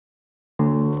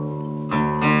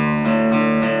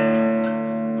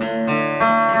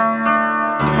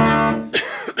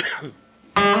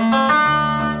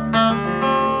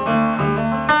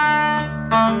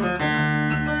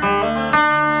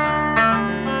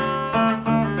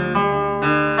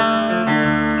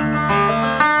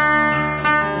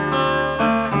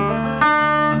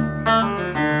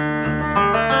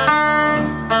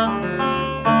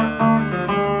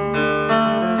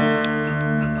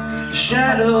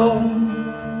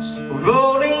Echoes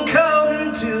rolling cold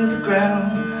into the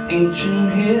ground.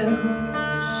 Ancient hills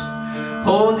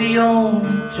hold the only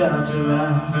jobs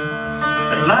around.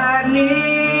 And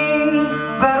lightning,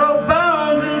 vital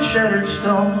bones and shattered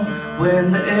stone.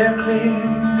 When the air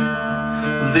cleared,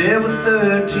 there were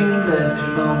 13 left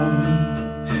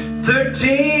alone.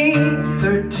 13,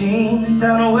 13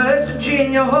 down a West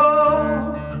Virginia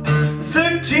hall.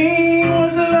 13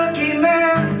 was a lucky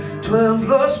man, 12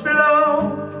 lost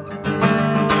below.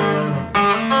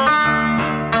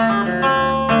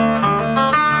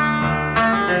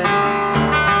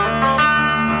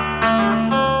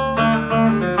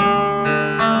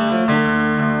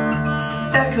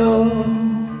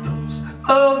 Echoes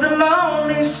of the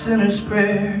lonely sinner's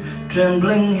prayer,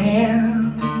 trembling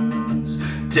hands,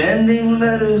 tending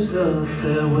letters of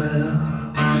farewell.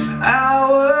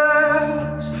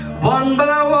 Hours, one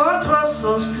by one, 12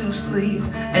 souls to sleep.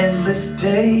 Endless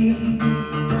day,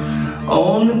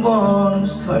 only one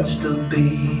whose heart still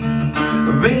beat.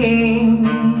 Ringing,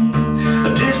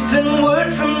 a distant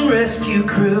word from rescue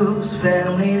crews.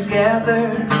 Families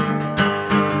gathered,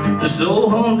 so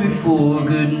hungry for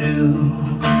good news.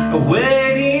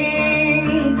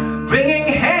 Waiting, bringing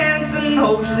hands and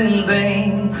hopes in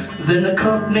vain. Then a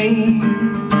company,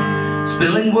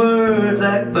 spilling words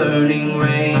like burning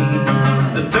rain.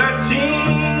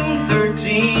 13,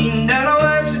 13 down a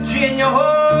West Virginia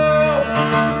hall.